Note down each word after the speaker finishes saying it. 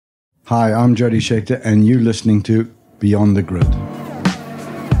Hi, I'm Jody Scheckter, and you're listening to Beyond the Grid.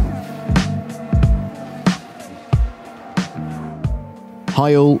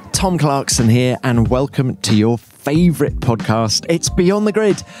 Hi all, Tom Clarkson here, and welcome to your favourite podcast. It's Beyond the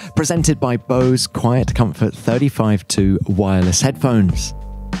Grid, presented by Bose Quiet Comfort 35.2 wireless headphones.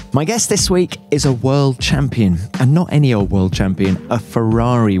 My guest this week is a world champion, and not any old world champion, a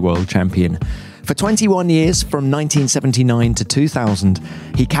Ferrari world champion. For 21 years, from 1979 to 2000,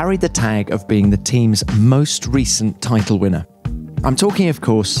 he carried the tag of being the team's most recent title winner. I'm talking, of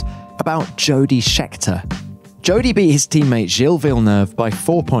course, about Jody Scheckter. Jody beat his teammate Gilles Villeneuve by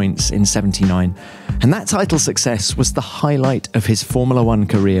 4 points in '79, and that title success was the highlight of his Formula One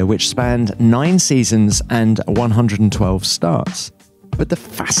career, which spanned 9 seasons and 112 starts. But the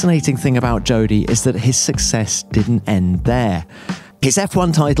fascinating thing about Jody is that his success didn't end there. His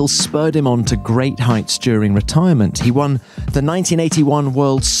F1 title spurred him on to great heights during retirement. He won the 1981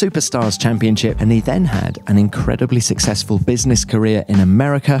 World Superstars Championship, and he then had an incredibly successful business career in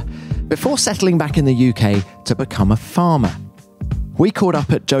America before settling back in the UK to become a farmer. We caught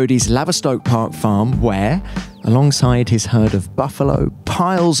up at Jody's Laverstoke Park farm where, alongside his herd of buffalo,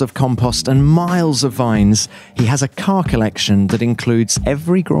 piles of compost and miles of vines, he has a car collection that includes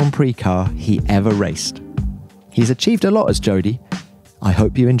every Grand Prix car he ever raced. He's achieved a lot as Jody. I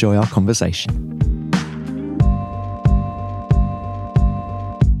hope you enjoy our conversation.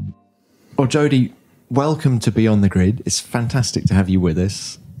 Well, Jody, welcome to Beyond the Grid. It's fantastic to have you with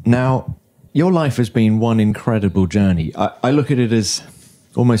us. Now, your life has been one incredible journey. I look at it as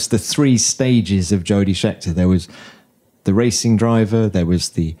almost the 3 stages of Jody Scheckter. There was the racing driver, there was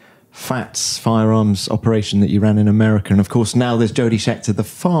the FATS firearms operation that you ran in America, and of course now there's Jody Scheckter, the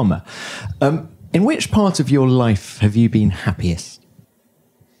farmer. In which part of your life have you been happiest?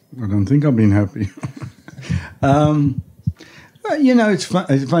 I don't think I've been happy. It's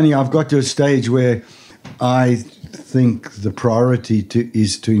funny. I've got to a stage where I think the priority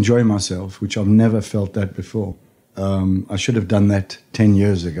is to enjoy myself, which I've never felt that before. I should have done that 10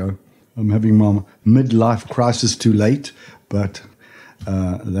 years ago. I'm having my midlife crisis too late, but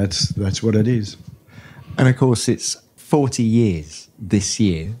that's what it is. And of course, it's 40 years this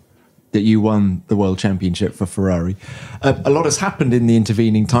year that you won the World Championship for Ferrari. A lot has happened in the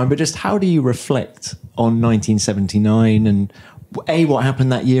intervening time, but just how do you reflect on 1979 and what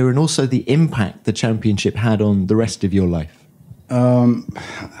happened that year, and also the impact the championship had on the rest of your life?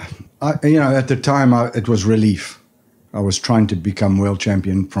 At the time, it was relief. I was trying to become world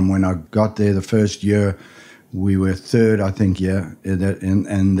champion from when I got there. The first year, we were third, I think, and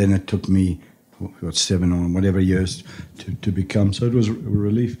then it took me 7 or whatever years to become. So it was a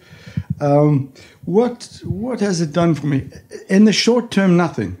relief. What has it done for me? In the short term,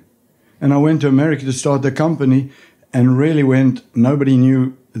 nothing. And I went to America to start the company, and really nobody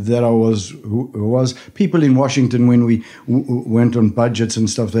knew that I was who I was. People in Washington, when we went on budgets and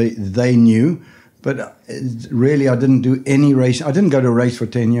stuff, they knew. But really, I didn't do any race. I didn't go to a race for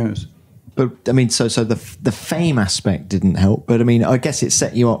 10 years. But I mean, so the fame aspect didn't help. But I mean, I guess it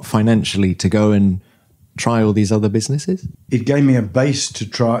set you up financially to go and try all these other businesses. It gave me a base to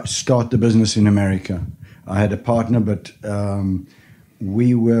start the business in America. I had a partner, but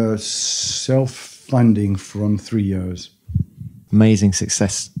we were self-funding from 3 years. Amazing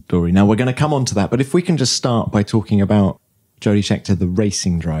success story. Now we're going to come on to that, but if we can just start by talking about Jody Scheckter, the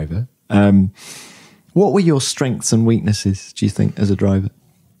racing driver. What were your strengths and weaknesses, do you think, as a driver?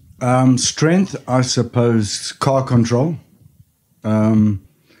 Strength, I suppose, car control. And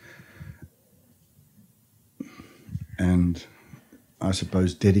I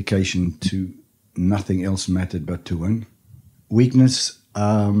suppose dedication to nothing else mattered but to win. Weakness,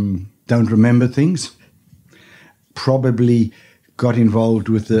 don't remember things. Probably got involved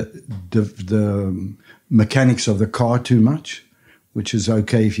with the mechanics of the car too much, which is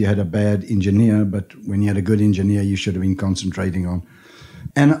okay if you had a bad engineer, but when you had a good engineer, you should have been concentrating on.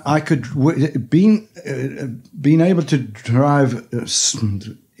 And I could, being able to drive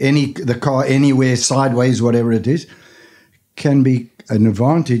the car anywhere, sideways, whatever it is, can be an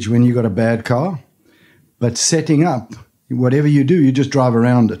advantage when you got a bad car. But setting up, whatever you do, you just drive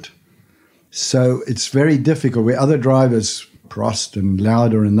around it. So it's very difficult. Where other drivers, Prost and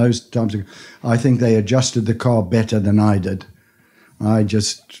Lauder and those times, I think they adjusted the car better than I did. I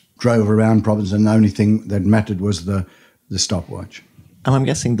just drove around problems, and the only thing that mattered was the stopwatch. And I'm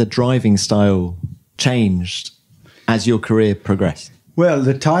guessing the driving style changed as your career progressed. Well,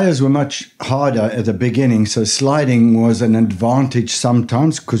 the tires were much harder at the beginning, so sliding was an advantage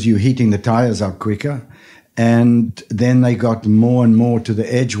sometimes because you're heating the tires up quicker. And then they got more and more to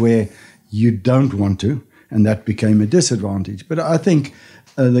the edge where you don't want to, and that became a disadvantage. But I think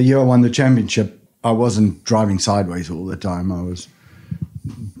The year I won the championship, I wasn't driving sideways all the time. I was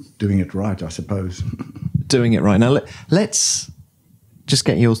doing it right, I suppose. Doing it right. Now, let's just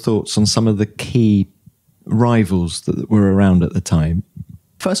get your thoughts on some of the key rivals that were around at the time.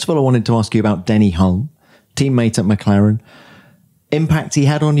 First of all, I wanted to ask you about Denny Hulme, teammate at McLaren. Impact he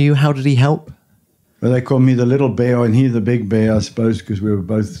had on you, how did he help? Well, they called me the little bear and he the big bear, I suppose, because we were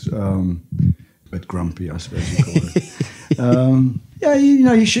both a bit grumpy, I suppose you call it. Yeah,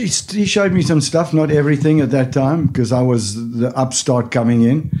 he showed me some stuff, not everything at that time, because I was the upstart coming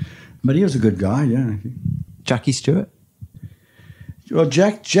in. But he was a good guy, yeah. Jackie Stewart? Well,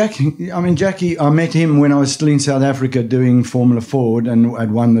 Jackie, I met him when I was still in South Africa doing Formula Ford, and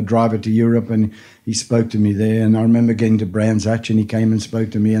I'd won the driver to Europe, and he spoke to me there. And I remember getting to Brands Hatch, and he came and spoke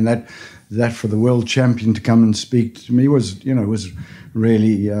to me, and that for the world champion to come and speak to me was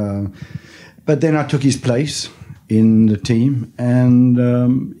really. But then I took his place in the team,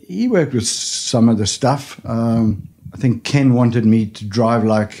 and he worked with some of the stuff. I think Ken wanted me to drive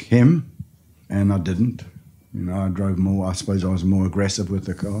like him, and I didn't. I drove more. I suppose I was more aggressive with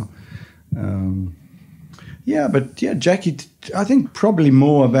the car. Jackie, I think probably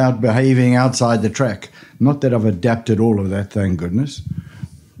more about behaving outside the track. Not that I've adapted all of that, thank goodness.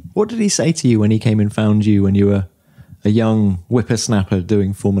 What did he say to you when he came and found you when you were a young whippersnapper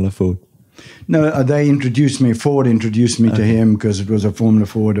doing Formula Ford? No, Ford introduced me to him because it was a Formula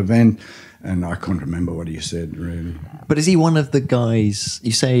Ford event, and I can't remember what he said, really. But is he one of the guys,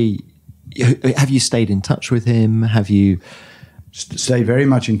 you say, have you stayed in touch with him? Have you... Stay very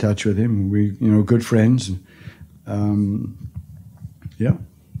much in touch with him. We, good friends. Yeah.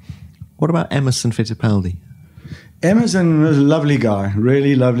 What about Emerson Fittipaldi? Emerson was a lovely guy,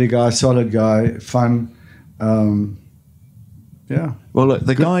 really lovely guy, solid guy, fun. Yeah. Well, look,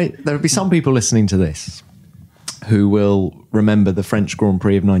 there'll be some people listening to this who will remember the French Grand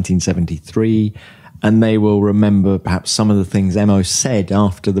Prix of 1973, and they will remember perhaps some of the things Emo said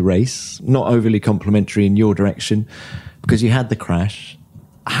after the race, not overly complimentary in your direction, because you had the crash.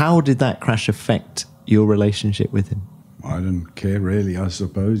 How did that crash affect your relationship with him? I didn't care really, I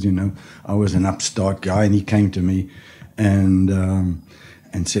suppose. I was an upstart guy, and he came to me and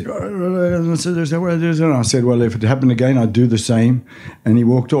said, I said, well, if it happened again, I'd do the same. And he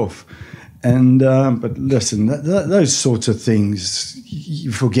walked off. And but listen, those sorts of things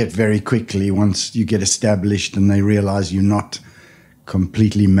you forget very quickly once you get established and they realize you're not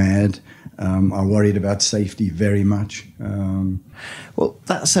completely mad. I worried about safety very much. Well,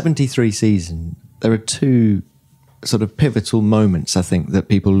 that 73 season, there are two sort of pivotal moments, I think, that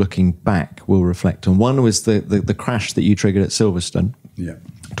people looking back will reflect on. One was the crash that you triggered at Silverstone. Yeah.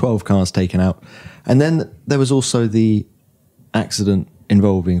 12 cars taken out. And then there was also the accident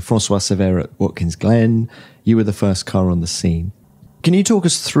involving Francois Sever at Watkins Glen. You were the first car on the scene. Can you talk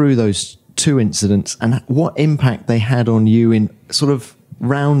us through those two incidents and what impact they had on you in sort of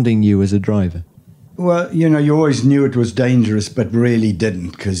rounding you as a driver? Well, you always knew it was dangerous, but really didn't,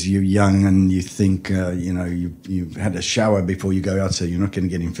 because you're young and you think, you've had a shower before you go out, so you're not going to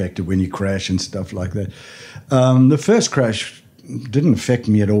get infected when you crash and stuff like that. The first crash didn't affect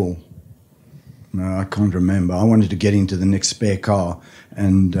me at all. No, I can't remember. I wanted to get into the next spare car,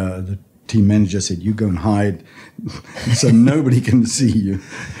 and the team manager said, you go and hide so nobody can see you.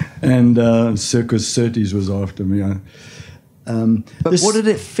 And Circus Surtees was after me. But what did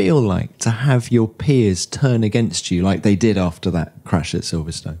it feel like to have your peers turn against you like they did after that crash at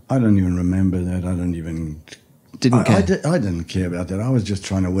Silverstone? I don't even remember that. Didn't care? I didn't care about that. I was just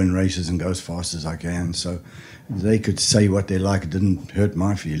trying to win races and go as fast as I can. So they could say what they like. It didn't hurt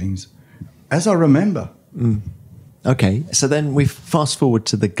my feelings, as I remember. Mm. Okay, so then we fast forward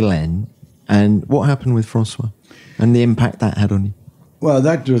to the Glen, and what happened with Francois and the impact that had on you? Well,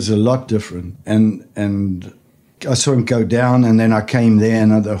 that was a lot different. And I saw him go down, and then I came there,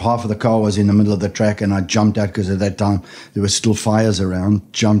 and half of the car was in the middle of the track, and I jumped out because at that time there were still fires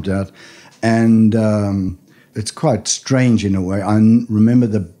around, jumped out. And it's quite strange in a way. I remember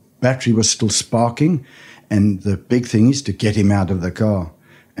the battery was still sparking, and the big thing is to get him out of the car.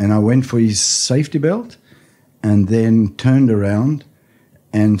 And I went for his safety belt and then turned around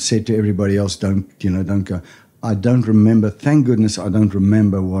and said to everybody else, don't go. I don't remember, thank goodness I don't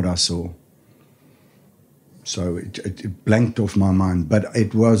remember what I saw. So it blanked off my mind. But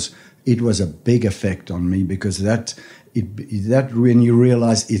it was a big effect on me, because that when you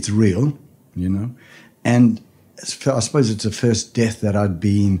realize it's real, and I suppose it's the first death that I'd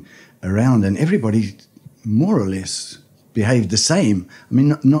been around, and everybody more or less behaved the same. I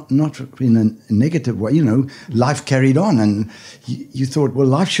mean, not in a negative way. Life carried on, and you thought, well,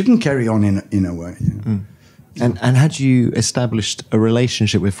 life shouldn't carry on in a way. And had you established a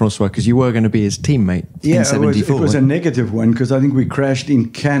relationship with Francois? Because you were going to be his teammate in 74. It was a negative one because I think we crashed in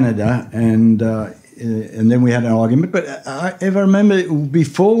Canada and then we had an argument. But if I remember,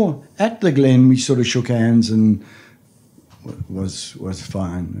 before, at the Glen, we sort of shook hands and was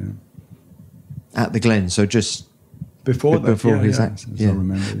fine. Yeah. At the Glen, so just before his accident. I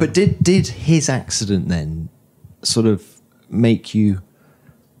remember, yeah. But did his accident then sort of make you...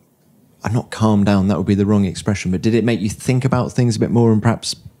 not calm down, that would be the wrong expression, but did it make you think about things a bit more and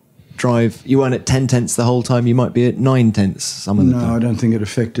perhaps drive? You weren't at 10 tenths the whole time, you might be at 9 tenths some of the time. No, I don't think it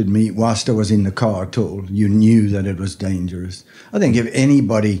affected me whilst I was in the car at all. You knew that it was dangerous. I think if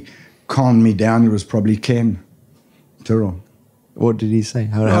anybody calmed me down, it was probably Ken Tyrrell. What did he say?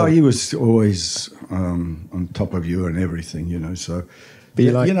 He was always on top of you and everything, so... Be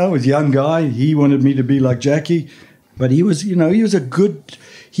like, a young guy, he wanted me to be like Jackie, but he was a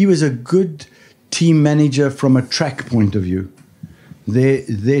good team manager from a track point of view.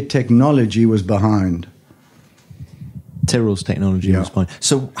 Their technology was behind. Tyrrell's technology was behind.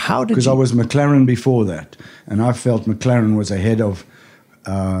 So how did Because I was McLaren before that, and I felt McLaren was ahead of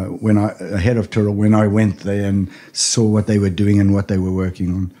Tyrrell when I went there and saw what they were doing and what they were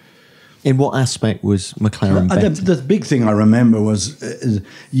working on. In what aspect was McLaren better? The big thing I remember was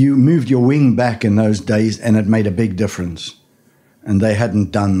you moved your wing back in those days, and it made a big difference. And they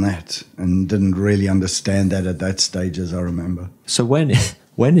hadn't done that and didn't really understand that at that stage, as I remember. So when in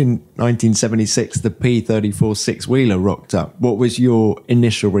 1976 the P34 six-wheeler rocked up, what was your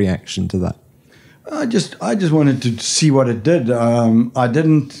initial reaction to that? I just wanted to see what it did. I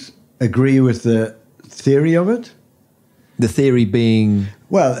didn't agree with the theory of it. The theory being?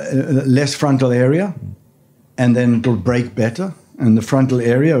 Well, less frontal area, and then it'll brake better. And the frontal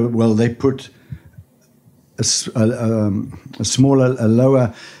area, well, they put a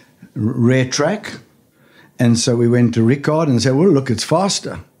lower rear track. And so we went to Ricard and said, well, look, it's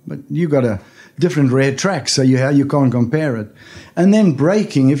faster. But you got a different rear track, so you can't compare it. And then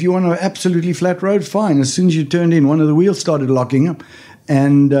braking, if you want an absolutely flat road, fine. As soon as you turned in, one of the wheels started locking up.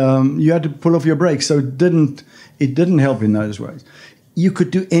 And you had to pull off your brakes. So it didn't help in those ways. You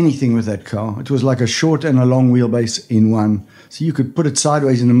could do anything with that car. It was like a short and a long wheelbase in one. So you could put it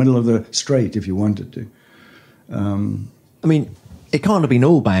sideways in the middle of the straight if you wanted to. I mean, it can't have been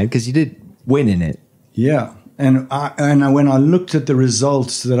all bad because you did win in it. Yeah. And when I looked at the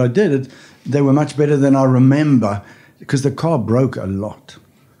results that I did, they were much better than I remember because the car broke a lot.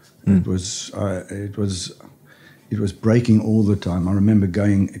 It was breaking all the time. I remember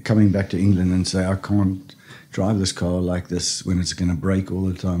coming back to England and say, I can't drive this car like this when it's going to break all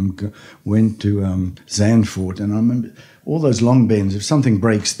the time. Went to Zandvoort, and I remember all those long bends. If something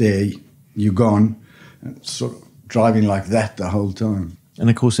breaks there, you're gone. Sort of driving like that the whole time. And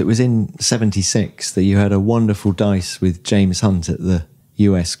of course, it was in '76 that you had a wonderful dice with James Hunt at the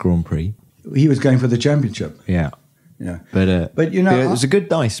US Grand Prix. He was going for the championship. Yeah. But it was a good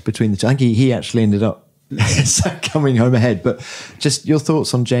dice between the two. I think he actually ended up coming home ahead. But just your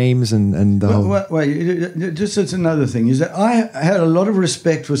thoughts on James and the whole... Well, just as another thing, is that I had a lot of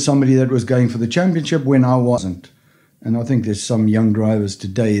respect for somebody that was going for the championship when I wasn't. And I think there's some young drivers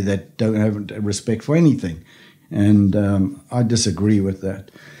today that don't have respect for anything. And I disagree with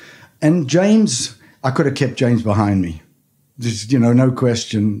that. And James, I could have kept James behind me. There's, no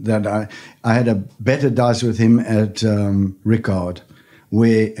question that I had a better dice with him at Ricard,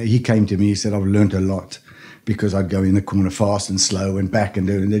 where he came to me, he said, I've learned a lot because I'd go in the corner fast and slow and back and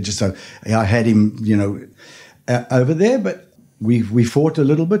do it. And just so I had him, over there, but we fought a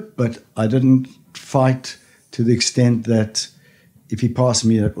little bit, but I didn't fight to the extent that if he passed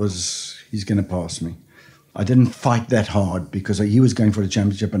me, he's going to pass me. I didn't fight that hard because he was going for the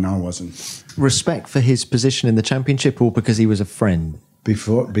championship and I wasn't. Respect for his position in the championship, or because he was a friend?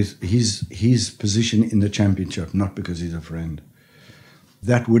 His position in the championship, not because he's a friend.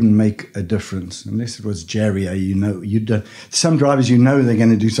 That wouldn't make a difference unless it was Jarier. Some drivers they're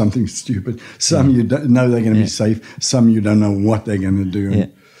going to do something stupid. Some you don't know they're going to be safe. Some you don't know what they're going to do. Yeah.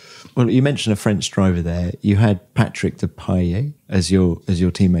 Well, you mentioned a French driver there. You had Patrick de Paillet as your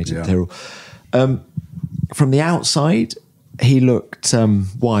teammate at Tyrrell. From the outside, he looked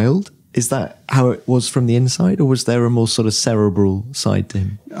wild. Is that how it was from the inside, or was there a more sort of cerebral side to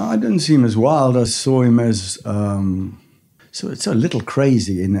him? I didn't see him as wild. I saw him as so it's a little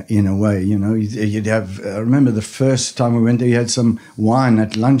crazy in a way. You'd have. I remember the first time we went there, he had some wine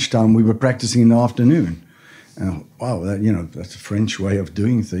at lunchtime. We were practicing in the afternoon. Wow, that's a French way of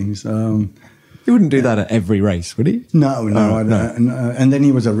doing things. He wouldn't do that at every race, would he? No. And then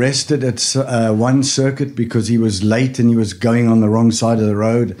he was arrested at one circuit because he was late and he was going on the wrong side of the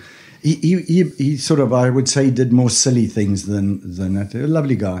road. He sort of, I would say, did more silly things than that. A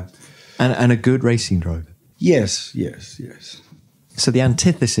lovely guy. And a good racing driver. Yes. So the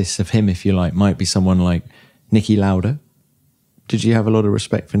antithesis of him, if you like, might be someone like Niki Lauda. Did you have a lot of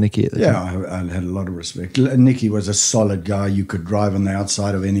respect for Niki at the time? Yeah, I had a lot of respect. Niki was a solid guy. You could drive on the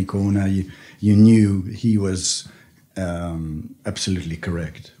outside of any corner. You knew he was absolutely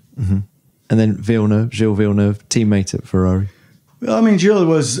correct. Mm-hmm. And then Gilles Villeneuve, teammate at Ferrari. Well, I mean, Gilles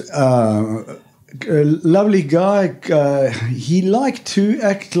was a lovely guy. He liked to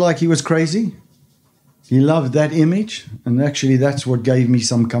act like he was crazy. He loved that image, and actually that's what gave me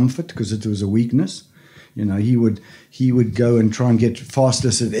some comfort, because it was a weakness. You know, he would go and try and get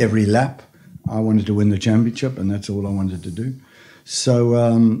fastest at every lap. I wanted to win the championship, and that's all I wanted to do. So,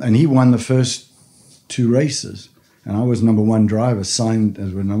 and he won the first 2 races, and I was number 1 driver, signed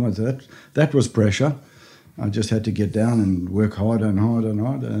as a number. That was pressure. I just had to get down and work harder and harder and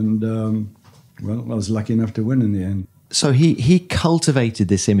harder, and well, I was lucky enough to win in the end. So he cultivated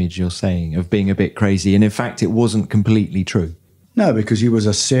this image, you're saying, of being a bit crazy, and in fact it wasn't completely true. No, because he was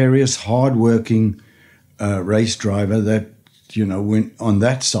a serious, hard-working race driver that, you know, went on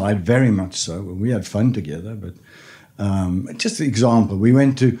that side very much so. We had fun together, but just an example, we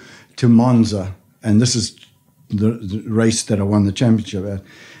went to Monza, and this is the race that I won the championship at,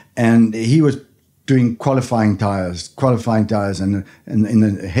 and he was doing qualifying tires, and in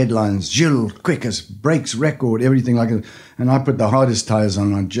the headlines, Gilles, quickest, brakes record, everything like that. And I put the hardest tires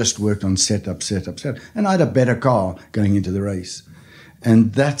on. I just worked on setup. And I had a better car going into the race.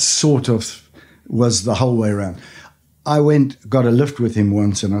 And that sort of was the whole way around. I got a lift with him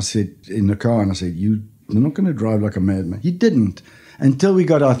once, and I said, in the car, and I said, you're not going to drive like a madman. He didn't. Until we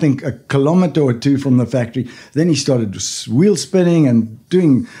got, I think, a kilometre or 2 from the factory. Then he started wheel spinning and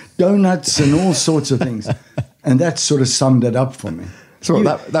doing donuts and all sorts of things. And that sort of summed it up for me. So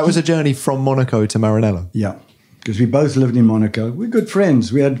that was a journey from Monaco to Maranello? Yeah, because we both lived in Monaco. We're good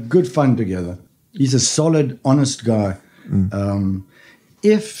friends. We had good fun together. He's a solid, honest guy.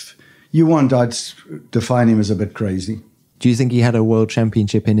 If you want, I'd define him as a bit crazy. Do you think he had a world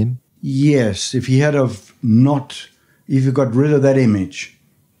championship in him? Yes, if he had if he got rid of that image,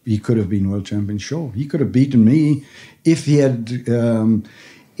 he could have been world champion. Sure, he could have beaten me if he had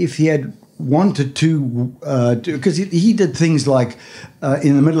wanted to. Because he did things like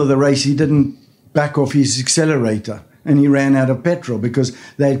in the middle of the race, he didn't back off his accelerator, and he ran out of petrol because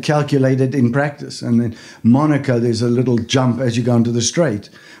they had calculated in practice. And then Monaco, there's a little jump as you go into the straight.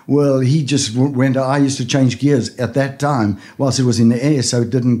 Well, he just went. I used to change gears at that time whilst it was in the air, so it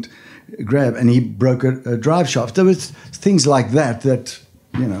didn't grab, and he broke a drive shaft. There was things like that,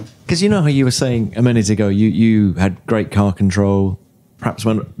 you know. Because you know how you were saying a minute ago, you had great car control, perhaps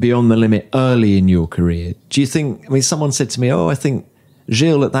went beyond the limit early in your career. Do you think, someone said to me, I think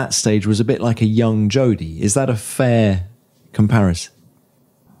Gilles at that stage was a bit like a young Jody. Is that a fair comparison?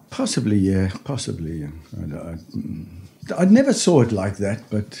 Possibly, yeah. I never saw it like that,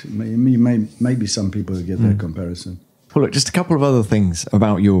 but maybe some people get that comparison. Well, look, just a couple of other things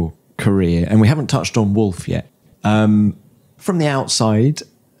about your career, and we haven't touched on Wolf yet. From the outside,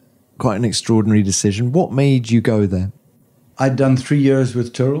 quite an extraordinary decision. What made you go there? I'd done 3 years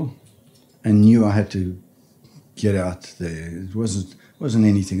with Tyrrell and knew I had to get out there. It wasn't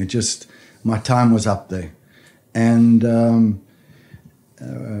anything. It just, my time was up there. And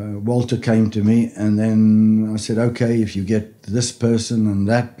Walter came to me, and then I said, okay, if you get this person and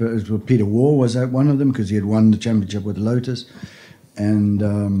that person. Peter Waugh was one of them, because he had won the championship with Lotus. And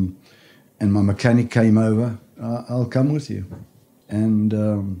my mechanic came over. I'll come with you.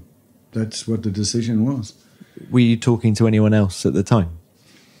 And that's what the decision was. Were you talking to anyone else at the time?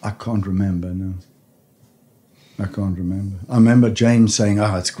 I can't remember, no. I can't remember. I remember James saying,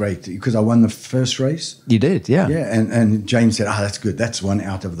 it's great, because I won the first race. You did, yeah. Yeah, and James said, that's good, that's one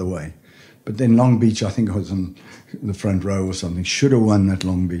out of the way. But then Long Beach, I think I was on the front row or something, should have won that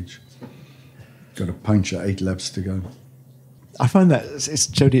Long Beach. Got a puncture, 8 laps to go. I find that,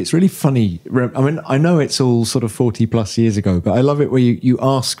 Jody, it's really funny. I know it's all sort of 40 plus years ago, but I love it where you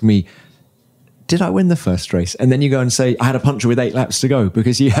ask me, did I win the first race? And then you go and say, I had a puncture with 8 laps to go,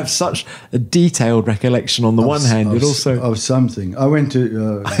 because you have such a detailed recollection on the one hand, but also... Of something. I went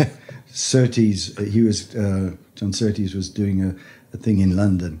to Surtees. John Surtees was doing a thing in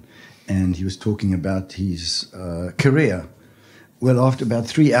London, and he was talking about his career. Well, after about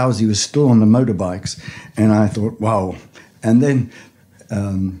 3 hours, he was still on the motorbikes, and I thought, wow. And then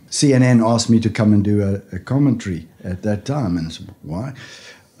CNN asked me to come and do a commentary at that time, and I said, why?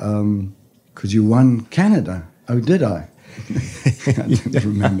 Because you won Canada. Oh, did I? I don't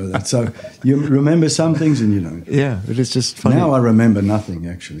remember that. So you remember some things and you don't. Yeah, it is just funny. Now I remember nothing,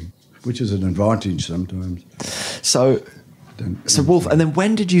 actually. which is an advantage sometimes. So Wolf, and then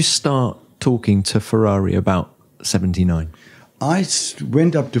when did you start talking to Ferrari about 79? I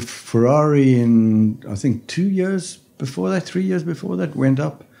went up to Ferrari in, I think, 2 years before that, 3 years before that, went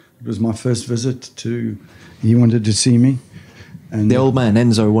up. It was my first visit he wanted to see me. And the old man,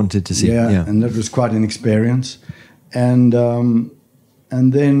 Enzo, wanted to see you. Yeah, and that was quite an experience. And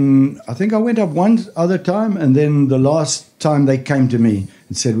then I think I went up one other time, and then the last time they came to me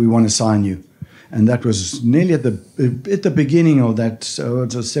and said, we want to sign you. And that was nearly at the beginning of that, so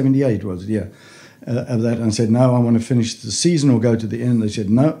it was 78, was it? Yeah. Of that, and I said, no, I want to finish the season or go to the end. They said,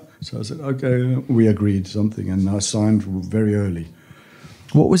 no. So I said, okay, we agreed something, and I signed very early.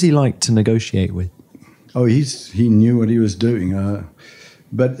 What was he like to negotiate with? Oh, he knew what he was doing.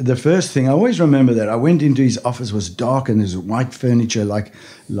 But the first thing, I always remember that. I went into his office, it was dark, and there's white furniture like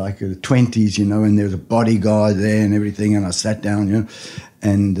the 20s, you know, and there was a bodyguard there and everything, and I sat down, you know,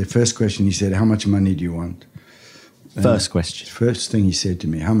 and the first question he said, how much money do you want? First question. First thing he said to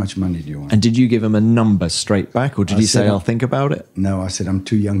me, how much money do you want? And did you give him a number straight back, or did you say, I'll think about it? No, I said, I'm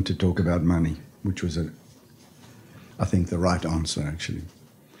too young to talk about money, which was, I think, the right answer, actually.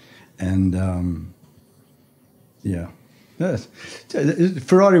 And, yeah. Yes.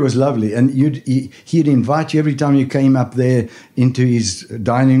 Ferrari was lovely, and he'd invite you every time you came up there into his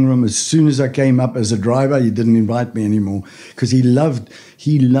dining room. As soon as I came up as a driver, he didn't invite me anymore because he loved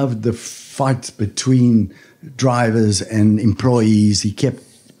the fight between drivers and employees. He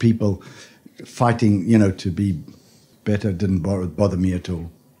kept people fighting, you know, to be better. It didn't bother me at all.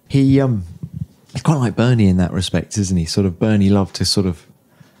 He's quite like Bernie in that respect, isn't he? Sort of Bernie loved to sort of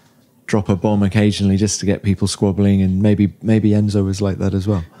drop a bomb occasionally just to get people squabbling, and maybe Enzo was like that as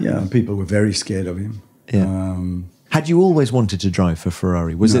well. Yeah, people were very scared of him. Yeah. Had you always wanted to drive for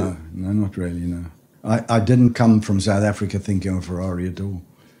Ferrari? No, not really, no. I didn't come from South Africa thinking of Ferrari at all.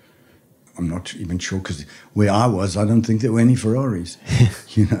 I'm not even sure, because where I was, I don't think there were any Ferraris,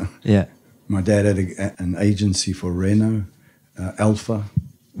 you know. Yeah. My dad had an agency for Renault, Alfa,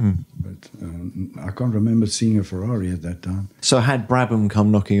 but I can't remember seeing a Ferrari at that time. So had Brabham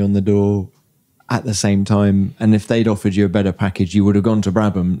come knocking on the door at the same time, and if they'd offered you a better package, you would have gone to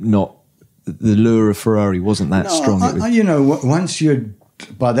Brabham, not the lure of Ferrari wasn't that strong? You know,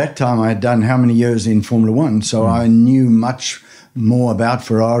 by that time I had done how many years in Formula One, so I knew much more about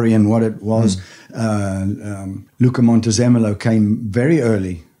Ferrari and what it was. Luca Montezemolo came very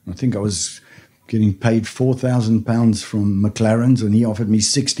early. I think I was getting paid £4,000 from McLaren's, and he offered me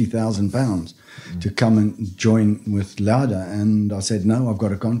 £60,000 to come and join with Lauda, and I said, no, I've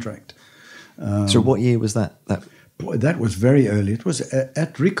got a contract. So what year was that? Boy, that was very early. It was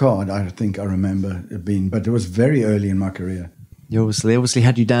at Ricard, I think I remember it being, but it was very early in my career. They obviously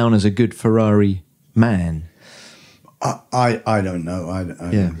had you down as a good Ferrari man. I don't know. I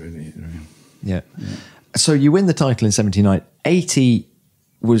don't really. Yeah. So you win the title in 79. 80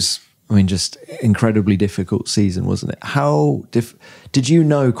 was, just incredibly difficult season, wasn't it? How did you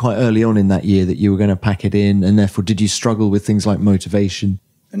know quite early on in that year that you were going to pack it in, and therefore did you struggle with things like motivation?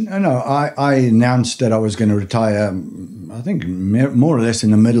 No, I announced that I was going to retire, I think more or less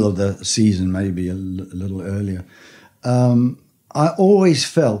in the middle of the season, maybe a little earlier. I always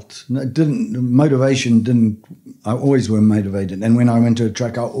felt, I always were motivated. And when I went to a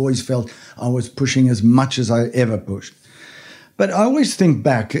track, I always felt I was pushing as much as I ever pushed. But I always think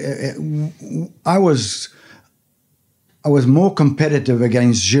back, I was more competitive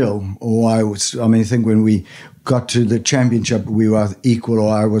against Gilles, I think when we got to the championship, we were equal,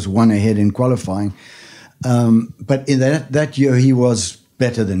 or I was one ahead in qualifying. But in that year, he was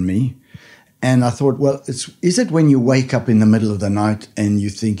better than me. And I thought, well, is it when you wake up in the middle of the night and you're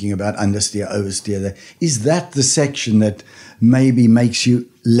thinking about understeer, oversteer, is that the section that maybe makes you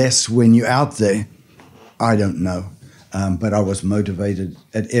less when you're out there? I don't know. But I was motivated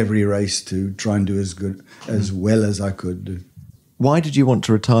at every race to try and do as well as I could do. Why did you want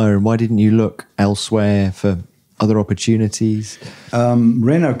to retire, and why didn't you look elsewhere for other opportunities?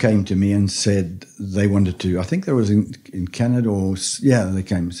 Renault came to me and said they wanted to, I think there was in Canada, they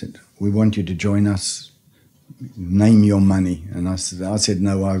came and said, we want you to join us, name your money. And I said,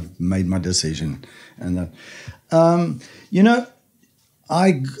 no, I've made my decision. And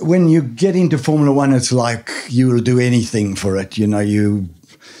when you get into Formula One, it's like you will do anything for it.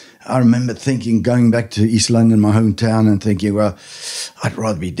 I remember going back to East London, my hometown, and thinking, well, I'd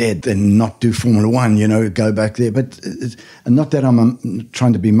rather be dead than not do Formula One, go back there. But not that I'm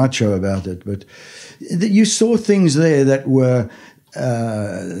trying to be macho about it, but you saw things there that were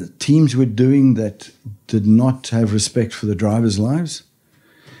teams were doing that did not have respect for the drivers' lives.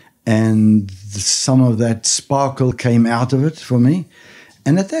 And some of that sparkle came out of it for me.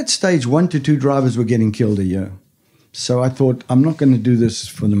 And at that stage, 1 to 2 drivers were getting killed a year. So I thought, I'm not going to do this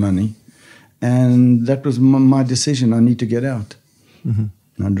for the money. And that was my decision. I need to get out. Mm-hmm.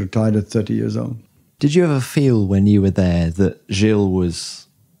 And I retired at 30 years old. Did you ever feel when you were there that Gilles was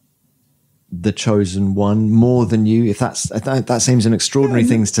the chosen one more than you? If that seems an extraordinary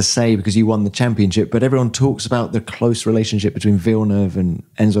thing to say because you won the championship, but everyone talks about the close relationship between Villeneuve and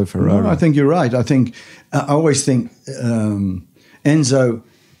Enzo Ferrari. No, I think you're right. I always think Enzo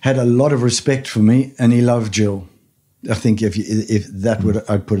had a lot of respect for me, and he loved Gilles. I think I'd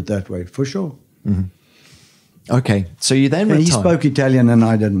put it that way for sure. Mm-hmm. Okay, so you then retired. He spoke Italian and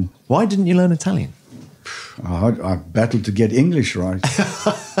I didn't. Why didn't you learn Italian? I battled to get English right.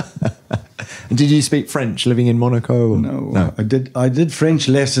 And did you speak French living in Monaco? No. I did French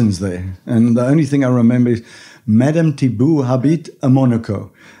lessons there, and the only thing I remember is Madame Thibault habite à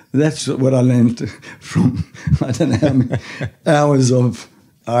Monaco. That's what I learned from, I don't know how many hours of,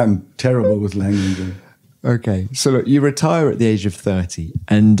 I'm terrible with language. Okay, so look, you retire at the age of 30,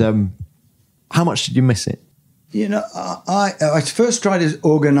 and how much did you miss it? You know, I first tried to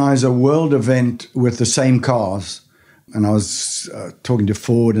organize a world event with the same cars, and I was talking to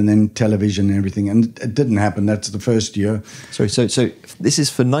Ford and then television and everything, and it didn't happen. That's the first year. Sorry, so this is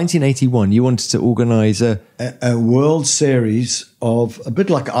for 1981. You wanted to organize a World Series of, a bit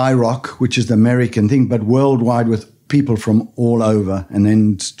like IROC, which is the American thing, but worldwide with people from all over, and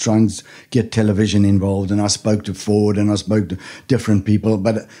then try and get television involved. And I spoke to Ford and I spoke to different people,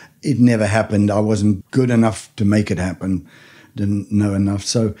 but it never happened. I wasn't good enough to make it happen. Didn't know enough.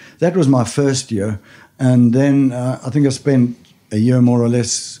 So that was my first year. And then I think I spent a year more or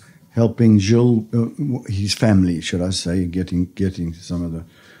less helping Gilles, his family, should I say, getting some of the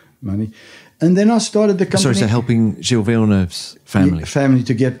money. And then I started the company. Sorry, so helping Gilles Villeneuve's family. Family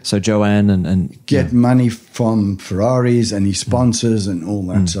to get... So Joanne and get money from Ferraris and his sponsors and all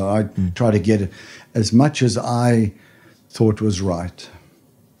that. So I try to get as much as I thought was right.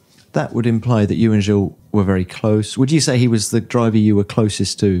 That would imply that you and Gilles were very close. Would you say he was the driver you were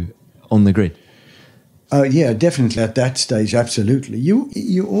closest to on the grid? Yeah, definitely at that stage, absolutely.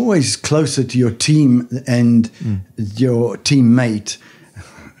 You're always closer to your team and your teammate,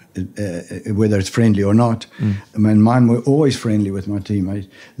 whether it's friendly or not. I mean, mine were always friendly with my teammate,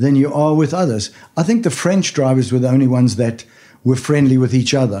 than you are with others. I think the French drivers were the only ones that were friendly with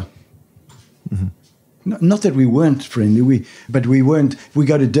each other. Mm-hmm. Not that we weren't friendly, but we weren't. If we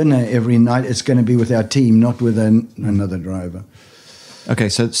go to dinner every night, it's going to be with our team, not with another driver. Okay,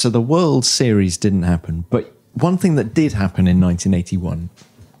 so the World Series didn't happen, but one thing that did happen in 1981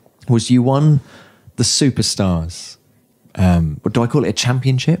 was you won the Superstars. What do I call it? A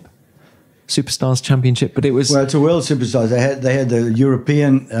championship? Superstars Championship, but it was... Well, it's a World Superstars. They had the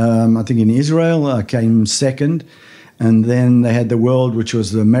European, I think in Israel, came second, and then they had the World, which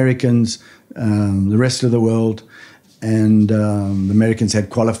was the Americans, the rest of the world, and the Americans had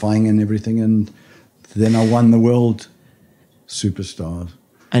qualifying and everything, and then I won the World Superstars.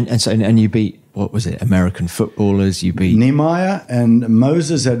 And you beat, what was it, American footballers? You beat... Niemeyer, and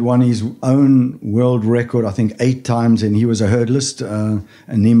Moses had won his own world record, I think 8 times, and he was a hurdlist.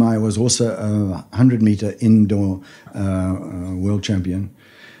 And Niemeyer was also a 100-meter indoor world champion.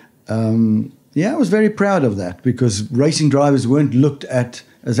 I was very proud of that because racing drivers weren't looked at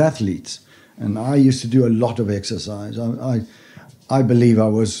as athletes. And I used to do a lot of exercise. I believe I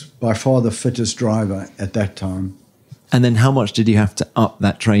was by far the fittest driver at that time. And then how much did you have to up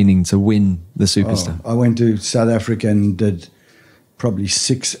that training to win the Superstar? I went to South Africa and did probably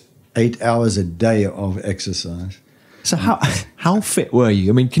 6-8 hours a day of exercise. So how fit were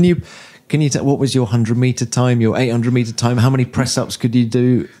you? I mean, can you tell what was your 100-meter time, your 800-meter time? How many press-ups could you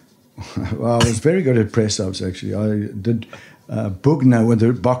do? Well, I was very good at press-ups, actually. I did Bugner with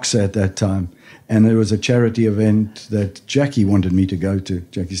a boxer at that time. And there was a charity event that Jackie wanted me to go to,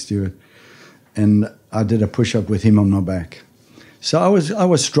 Jackie Stewart. And I did a push-up with him on my back. So I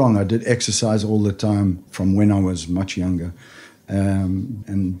was strong. I did exercise all the time from when I was much younger,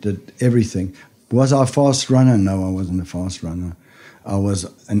 and did everything. Was I a fast runner? No, I wasn't a fast runner. I was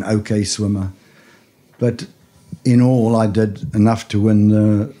an okay swimmer. But in all, I did enough to win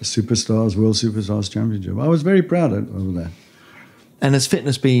the World Superstars Championship. I was very proud of that. And has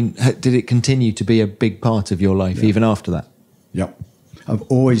fitness did it continue to be a big part of your life even after that? Yep. I've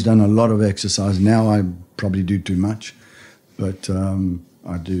always done a lot of exercise. Now I probably do too much, but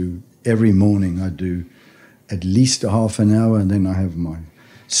I do every morning. I do at least a half an hour, and then I have my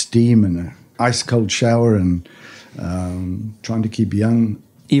steam and an ice cold shower, and trying to keep young.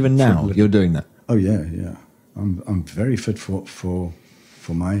 Even now, you're doing that. Oh yeah. I'm very fit for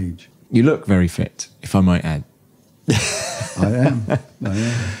my age. You look very fit, if I might add. I am.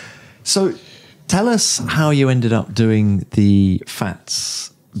 So tell us how you ended up doing the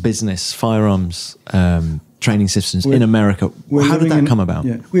FATS business, firearms training systems in America. How did that come about?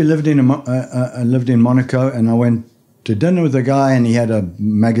 Yeah, we lived in Monaco, and I went to dinner with a guy, and he had a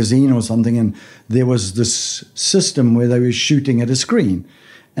magazine or something, and there was this system where they were shooting at a screen.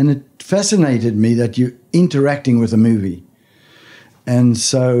 And it fascinated me that you're interacting with a movie. And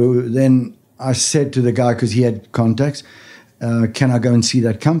so then I said to the guy, because he had contacts, can I go and see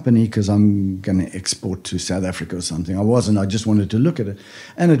that company? Because I'm going to export to South Africa or something. I wasn't. I just wanted to look at it.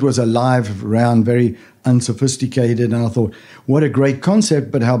 And it was a live round, very unsophisticated. And I thought, what a great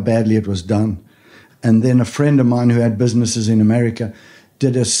concept, but how badly it was done. And then a friend of mine who had businesses in America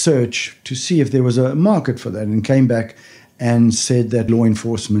did a search to see if there was a market for that, and came back and said that law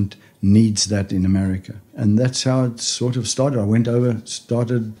enforcement needs that in America. And that's how it sort of started. I went over,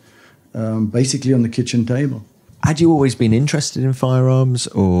 started basically on the kitchen table. Had you always been interested in firearms,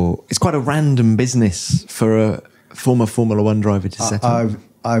 or it's quite a random business for a former Formula One driver to set up?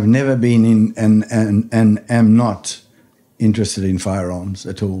 I've never been in and am not interested in firearms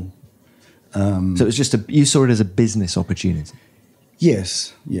at all. So it was just you saw it as a business opportunity?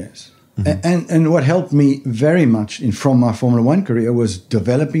 Yes. Mm-hmm. And what helped me very much from my Formula One career was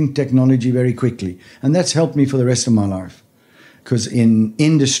developing technology very quickly. And that's helped me for the rest of my life. Because in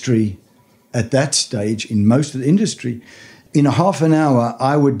industry, at that stage, in most of the industry, in a half an hour,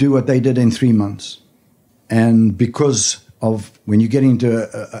 I would do what they did in 3 months. And because of when you get into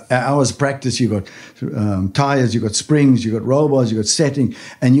an hour's practice, you've got tires, you've got springs, you've got roll bars, you've got setting,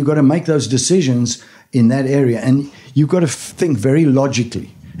 and you've got to make those decisions in that area. And you've got to think very logically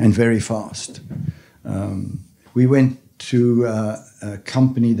and very fast. We went to a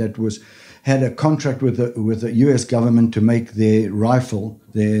company that had a contract with the US government to make their rifle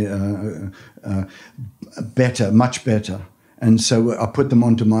much better. And so I put them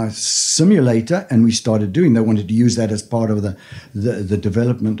onto my simulator, and we started doing. They wanted to use that as part of the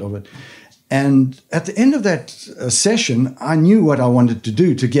development of it. And at the end of that session, I knew what I wanted to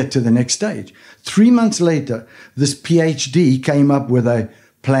do to get to the next stage. 3 months later, this PhD came up with a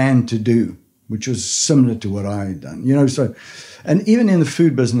plan to do, which was similar to what I had done. So, and even in the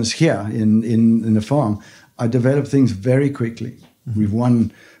food business here in the farm, I developed things very quickly. Mm-hmm. We've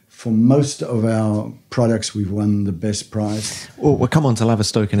won. For most of our products, we've won the best prize. Well, we'll come on to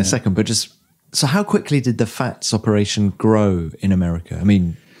Laverstoke in a second, but so how quickly did the FATS operation grow in America? I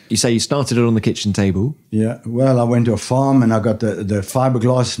mean, you say you started it on the kitchen table. Yeah, well, I went to a farm and I got the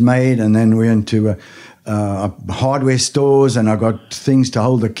fiberglass made, and then we went to hardware stores, and I got things to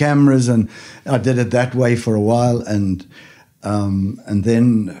hold the cameras, and I did it that way for a while, and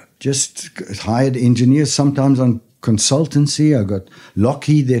then just hired engineers, sometimes on consultancy. I got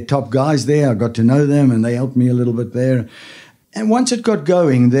Lockheed, their top guys there. I got to know them, and they helped me a little bit there. And once it got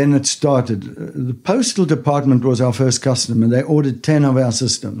going, then it started. The postal department was our first customer. They ordered 10 of our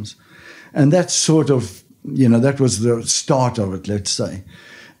systems. And that's sort of, that was the start of it, let's say.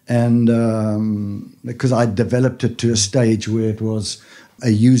 And because I developed it to a stage where it was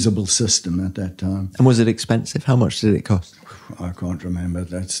a usable system at that time. And was it expensive? How much did it cost? I can't remember at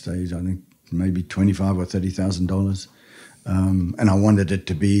that stage. I think maybe $25,000 or $30,000, and I wanted it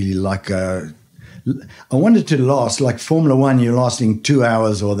to be like I wanted to last like Formula One. You're lasting 2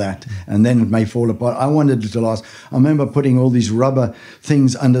 hours or that, and then it may fall apart. I wanted it to last. I remember putting all these rubber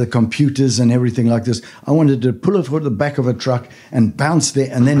things under the computers and everything like this. I wanted to pull it for the back of a truck and bounce there,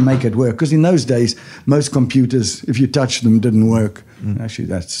 and then make it work. Because in those days, most computers, if you touched them, didn't work. Actually,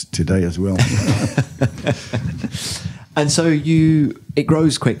 that's today as well. And so it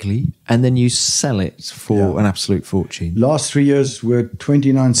grows quickly, and then you sell it for an absolute fortune. Last 3 years were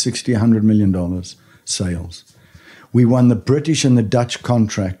 $29, $60, $100 million sales. We won the British and the Dutch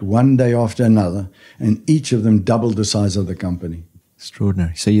contract one day after another, and each of them doubled the size of the company.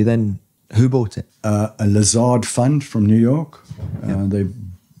 Extraordinary. So who bought it? A Lazard fund from New York.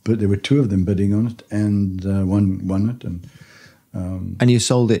 But there were two of them bidding on it, and one won it. And you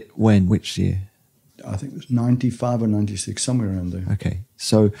sold it when? Which year? I think it was 95 or 96, somewhere around there. Okay.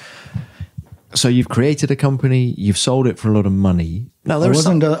 So you've created a company, you've sold it for a lot of money. Now, I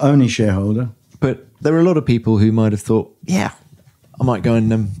wasn't the only shareholder. But there are a lot of people who might have thought, I might go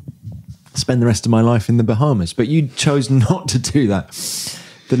and spend the rest of my life in the Bahamas. But you chose not to do that.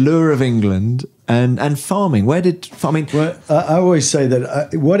 The lure of England and farming. Where did farming... Well, I always say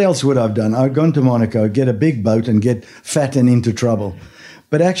that, what else would I have done? I'd gone to Monaco, get a big boat and get fat and into trouble.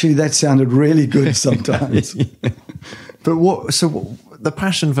 But actually, that sounded really good sometimes. But the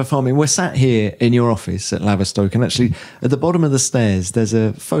passion for farming, we're sat here in your office at Laverstoke, and actually at the bottom of the stairs, there's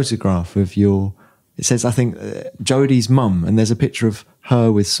a photograph of it says, I think, Jody's mum, and there's a picture of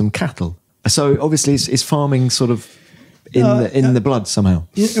her with some cattle. So obviously it's farming sort of in the blood somehow.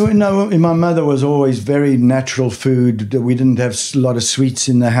 No, my mother was always very natural food. We didn't have a lot of sweets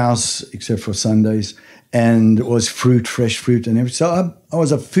in the house except for Sundays, and it was fruit, fresh fruit and everything. So I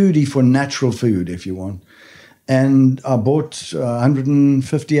was a foodie for natural food, if you want. And I bought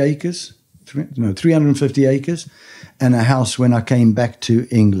 350 acres and a house when I came back to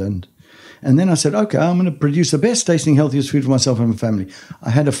England. And then I said, okay, I'm going to produce the best tasting, healthiest food for myself and my family.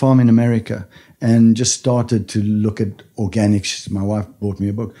 I had a farm in America and just started to look at organics. My wife bought me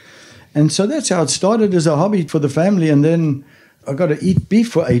a book. And so that's how it started, as a hobby for the family. And then I got to eat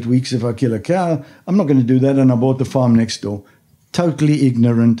beef for 8 weeks if I kill a cow. I'm not going to do that. And I bought the farm next door, totally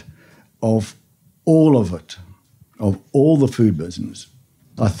ignorant of all of it, of all the food business.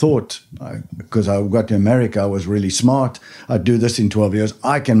 I thought, because I got to America, I was really smart. I'd do this in 12 years.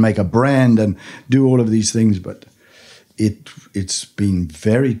 I can make a brand and do all of these things. But it's been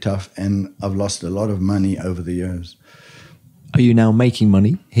very tough, and I've lost a lot of money over the years. Are you now making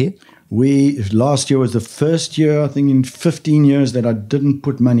money here? Last year was the first year, I think, in 15 years that I didn't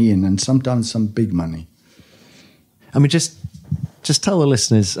put money in, and sometimes some big money. I mean, just tell the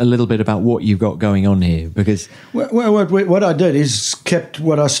listeners a little bit about what you've got going on here, because... Well, what I did is kept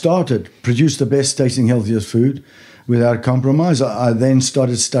what I started, produced the best tasting, healthiest food without compromise. I then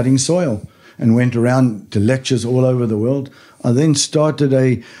started studying soil and went around to lectures all over the world. I then started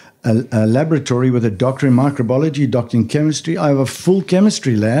a laboratory with a doctor in microbiology, doctor in chemistry. I have a full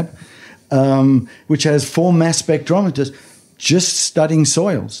chemistry lab, which has 4 mass spectrometers, just studying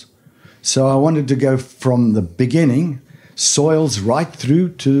soils. So I wanted to go from the beginning, soils, right through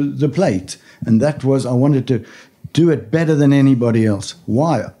to the plate. And that was, I wanted to do it better than anybody else.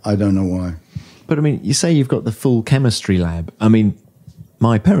 Why? I don't know why. But I mean, you say you've got the full chemistry lab. I mean,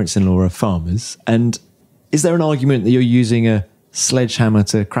 my parents-in-law are farmers. And is there an argument that you're using a sledgehammer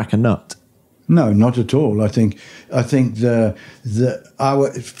to crack a nut? No, not at all. I think I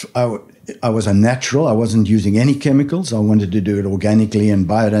was a natural. I wasn't using any chemicals. I wanted to do it organically and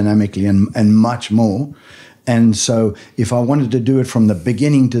biodynamically and much more. And so if I wanted to do it from the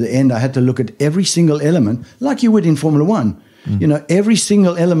beginning to the end, I had to look at every single element, like you would in Formula One. You know, every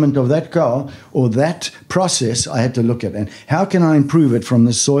single element of that car or that process I had to look at. And how can I improve it, from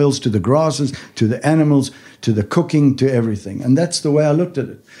the soils to the grasses to the animals to the cooking to everything? And that's the way I looked at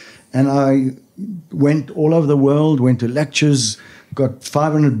it. And I went all over the world, went to lectures, got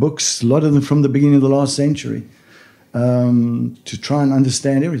 500 books, a lot of them from the beginning of the last century, to try and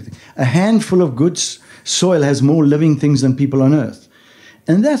understand everything. A handful of good soil has more living things than people on Earth.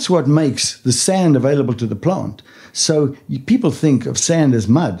 And that's what makes the sand available to the plant. So people think of sand as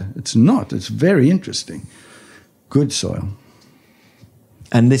mud. It's not. It's very interesting. Good soil.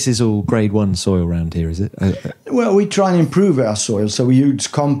 And this is all grade 1 soil around here, is it? Well, we try and improve our soil. So we use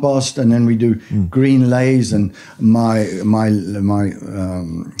compost, and then we do green lays. And my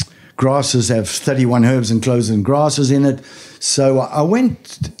grasses have 31 herbs and cloves and grasses in it. So I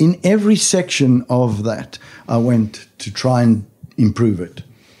went in every section of that. I went to try and improve it.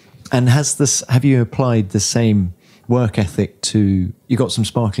 And have you applied the same work ethic to... You got some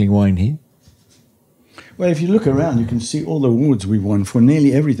sparkling wine here? Well, if you look around, you can see all the awards we've won for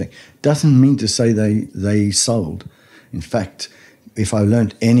nearly everything. Doesn't mean to say they sold. In fact, if I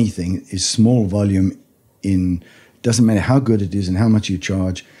learned anything, is small volume in... Doesn't matter how good it is and how much you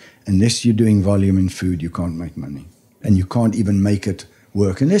charge. Unless you're doing volume in food, you can't make money. And you can't even make it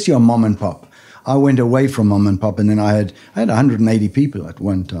work unless you're a mom and pop. I went away from mom and pop, and then I had 180 people at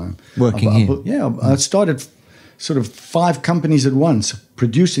one time. Working here? I started sort of 5 companies at once,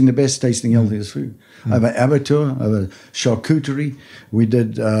 producing the best tasting, healthiest food. I have an abattoir, I have a charcuterie. We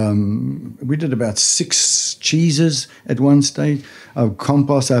did about 6 cheeses at one stage. I have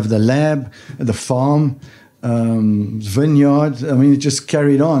compost, I have the lab, the farm, vineyard. I mean, it just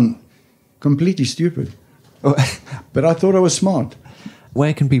carried on. Completely stupid. But I thought I was smart.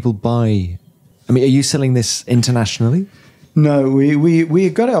 Where can people buy... I mean, are you selling this internationally? No, we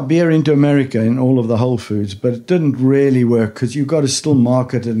got our beer into America in all of the Whole Foods, but it didn't really work because you've got to still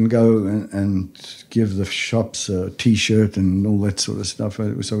market it and go and give the shops a T-shirt and all that sort of stuff.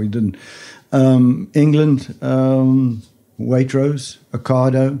 So we didn't. England, Waitrose,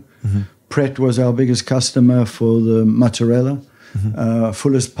 Ocado, Pret was our biggest customer for the mozzarella.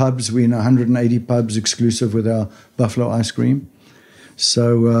 Fuller's Pubs, we're in 180 pubs exclusive with our buffalo ice cream.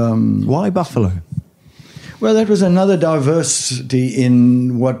 So why buffalo? Well, that was another diversity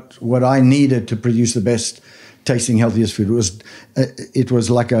in what I needed to produce the best tasting, healthiest food. It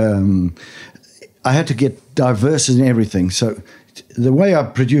was like I had to get diverse in everything. So the way I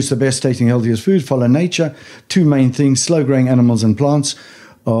produce the best tasting, healthiest food, follow nature. Two main things: slow-growing animals and plants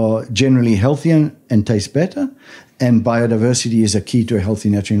are generally healthier and taste better, and biodiversity is a key to a healthy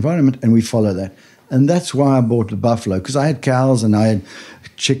natural environment, and we follow that. And that's why I bought the buffalo, because I had cows and I had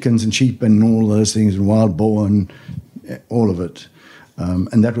chickens and sheep and all those things, and wild boar and all of it.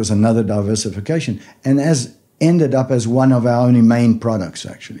 And that was another diversification, and has ended up as one of our only main products,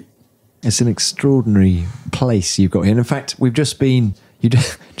 actually. It's an extraordinary place you've got here. And in fact, we've just been,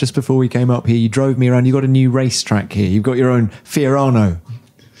 just before we came up here, you drove me around. You've got a new racetrack here. You've got your own Ferrari.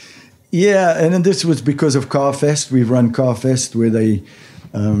 Yeah, and then this was because of CarFest. We've run CarFest where they...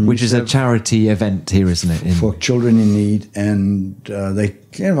 which is a charity event here, isn't it? For children in need. And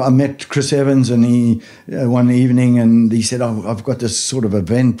I met Chris Evans, and he one evening, and he said, "Oh, I've got this sort of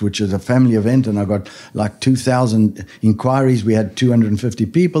event, which is a family event, and I got like 2,000 inquiries. We had 250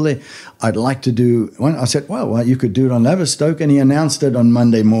 people there. I'd like to do one." I said, well, you could do it on Laverstoke, and he announced it on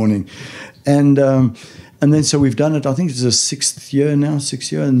Monday morning. And then so we've done it. I think it's the sixth year,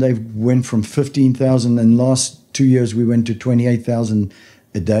 and they went from 15,000, and last 2 years we went to 28,000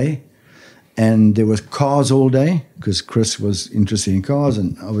 a day. And there was cars all day, because Chris was interested in cars,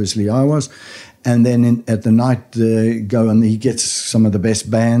 and obviously I was. And then at the night, go and he gets some of the best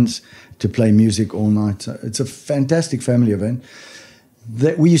bands to play music all night. So it's a fantastic family event.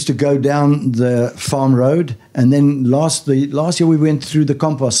 That we used to go down the farm road, and then last year we went through the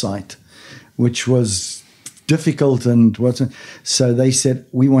compost site, which was difficult so they said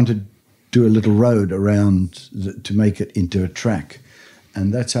we want to do a little road around to make it into a track.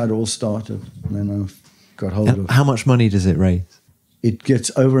 And that's how it all started. And then I got hold of... How much money does it raise? It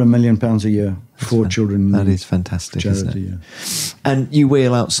gets over £1 million a year for children. That is fantastic, charity, isn't it? Yeah. And you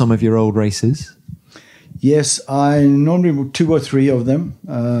wheel out some of your old races? Yes, I normally 2 or 3 of them,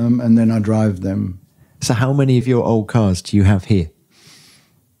 and then I drive them. So how many of your old cars do you have here?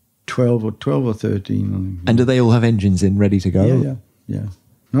 12 or 13. I think. And do they all have engines in, ready to go? Yeah.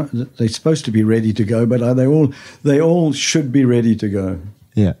 No, they're supposed to be ready to go, but they all should be ready to go.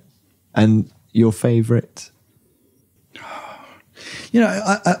 Yeah. And your favourite?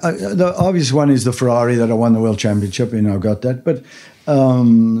 The obvious one is the Ferrari that I won the World Championship in. I got that. But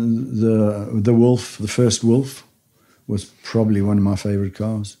the Wolf, the first Wolf, was probably one of my favourite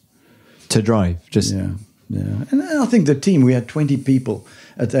cars. To drive? Yeah. And I think the team, we had 20 people.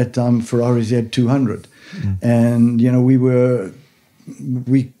 At that time, Ferraris had 200. And,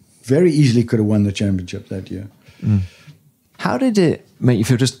 we very easily could have won the championship that year. How did it make you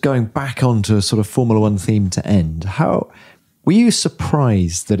feel, just going back onto a sort of Formula One theme to end? How were you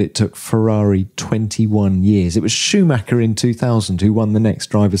surprised that it took Ferrari 21 years? It was Schumacher in 2000 who won the next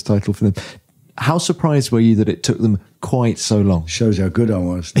driver's title for them. How surprised were you that it took them quite so long? Shows how good I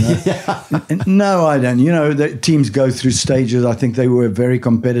was. No, no, I don't. The teams go through stages. I think they were very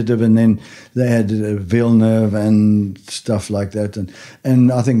competitive, and then they had Villeneuve and stuff like that.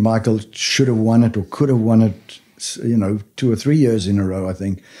 And I think Michael should have won it, or could have won it, 2 or 3 years in a row, I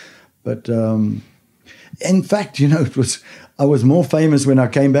think. But in fact, I was more famous when I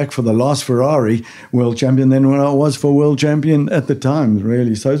came back for the last Ferrari world champion than when I was for world champion at the time,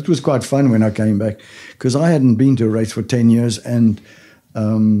 really. So it was quite fun when I came back, because I hadn't been to a race for 10 years, and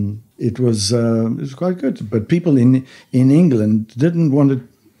it was quite good. But people in England didn't want to.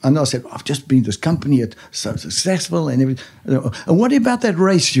 And I said, I've just been to this company, it's so successful and everything. And what about that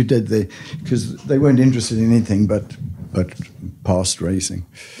race you did there? Because they weren't interested in anything but past racing.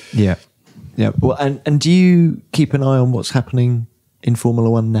 Yeah. Yeah. Well, and do you keep an eye on what's happening in Formula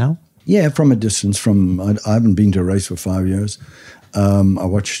One now? Yeah, from a distance. I haven't been to a race for 5 years. I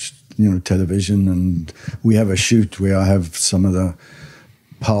watch television, and we have a shoot where I have some of the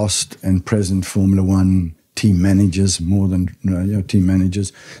past and present Formula One team managers, more than team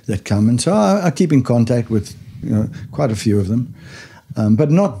managers that come, and so I keep in contact with quite a few of them,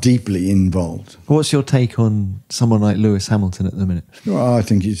 but not deeply involved. What's your take on someone like Lewis Hamilton at the minute? Well, I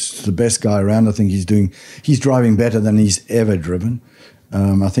think he's the best guy around. I think he's driving better than he's ever driven.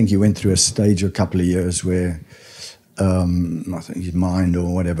 I think he went through a stage a couple of years where I think his mind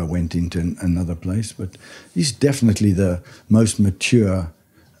or whatever went into another place, but he's definitely the most mature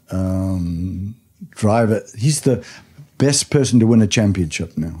driver. He's the best person to win a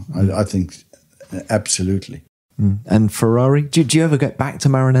championship now. I think absolutely. And Ferrari, do you ever get back to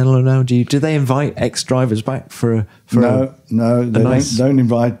Maranello now? Do they invite ex-drivers back for no, they don't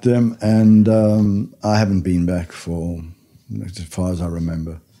invite them, and I haven't been back for as far as I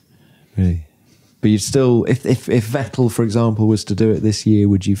remember. Really? But you'd still, if Vettel, for example, was to do it this year,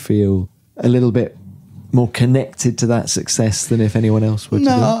 would you feel a little bit more connected to that success than if anyone else would?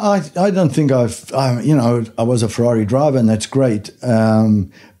 No, I don't think I was a Ferrari driver, and that's great.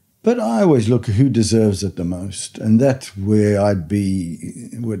 But I always look at who deserves it the most, and that's where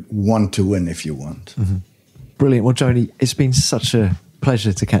would want to win if you want. Mm-hmm. Brilliant. Well, Jody, it's been such a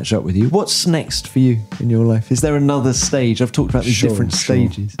pleasure to catch up with you. What's next for you in your life? Is there another stage? I've talked about these different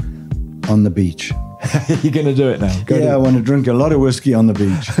stages. On the beach. You're going to do it now? I want to drink a lot of whiskey on the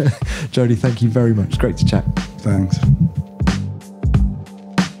beach. Jody, thank you very much. Great to chat. Thanks.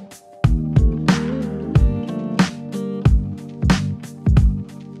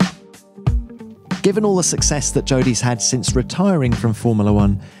 Given all the success that Jody's had since retiring from Formula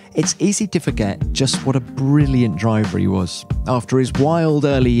One, it's easy to forget just what a brilliant driver he was. After his wild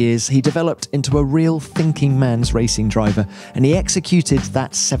early years, he developed into a real thinking man's racing driver, and he executed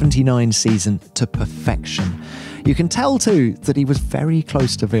that 79 season to perfection. You can tell too that he was very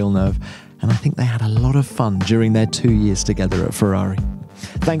close to Villeneuve, and I think they had a lot of fun during their 2 years together at Ferrari.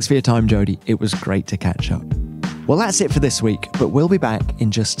 Thanks for your time, Jody. It was great to catch up. Well, that's it for this week, but we'll be back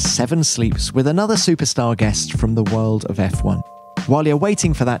in just 7 sleeps with another superstar guest from the world of F1. While you're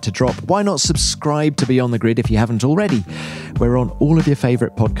waiting for that to drop, why not subscribe to Beyond the Grid if you haven't already? We're on all of your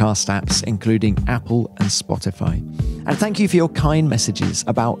favourite podcast apps, including Apple and Spotify. And thank you for your kind messages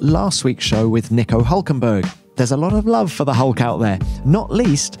about last week's show with Nico Hülkenberg. There's a lot of love for the Hulk out there, not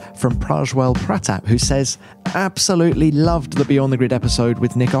least from Prajwal Pratap, who says, absolutely loved the Beyond the Grid episode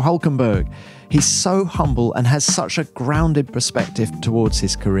with Nico Hülkenberg. He's so humble and has such a grounded perspective towards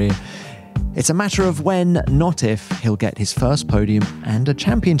his career. It's a matter of when, not if, he'll get his first podium and a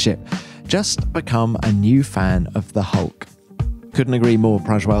championship. Just become a new fan of the Hulk. Couldn't agree more,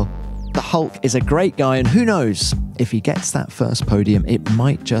 Prajwal. The Hulk is a great guy, and who knows, if he gets that first podium, it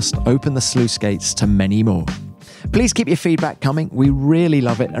might just open the sluice gates to many more. Please keep your feedback coming. We really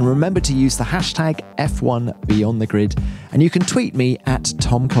love it. And remember to use the hashtag F1BeyondTheGrid. And you can tweet me at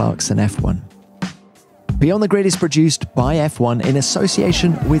TomClarksonF1. Beyond the Grid is produced by F1 in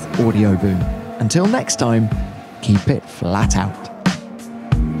association with Audio Boom. Until next time, keep it flat out.